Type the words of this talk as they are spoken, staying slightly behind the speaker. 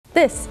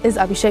This is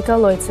Abhisheka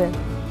Lloydson,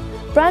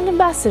 Brand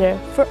Ambassador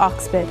for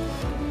Aux Bid.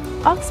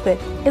 Aux Bid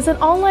is an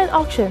online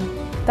auction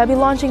that will be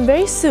launching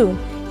very soon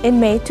in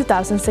May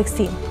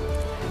 2016.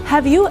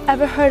 Have you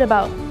ever heard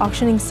about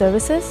auctioning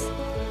services?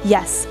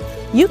 Yes,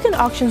 you can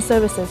auction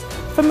services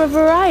from a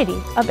variety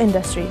of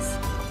industries: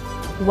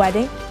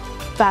 wedding,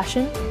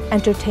 fashion,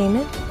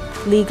 entertainment,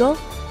 legal,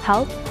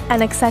 health,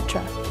 and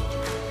etc.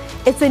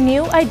 It's a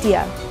new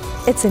idea.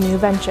 It's a new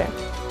venture.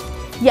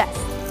 Yes,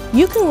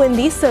 you can win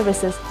these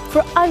services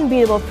for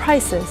unbeatable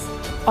prices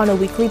on a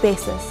weekly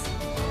basis.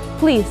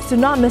 Please do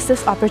not miss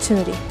this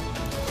opportunity.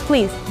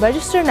 Please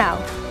register now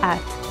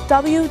at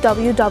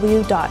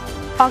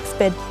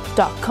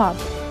www.auxbid.com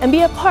and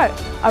be a part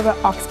of our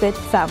Aux Bid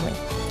family.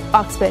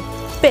 Aux Bid,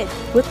 bid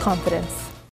with confidence.